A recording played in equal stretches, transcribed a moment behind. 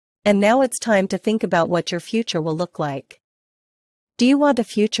And now it's time to think about what your future will look like. Do you want a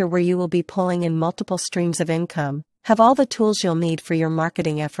future where you will be pulling in multiple streams of income, have all the tools you'll need for your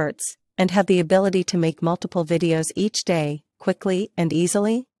marketing efforts, and have the ability to make multiple videos each day, quickly and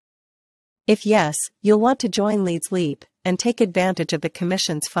easily? If yes, you'll want to join LeadsLeap and take advantage of the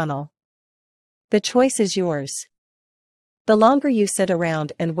Commissions Funnel. The choice is yours. The longer you sit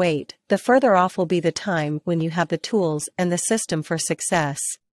around and wait, the further off will be the time when you have the tools and the system for success.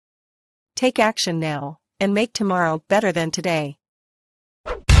 Take action now, and make tomorrow better than today.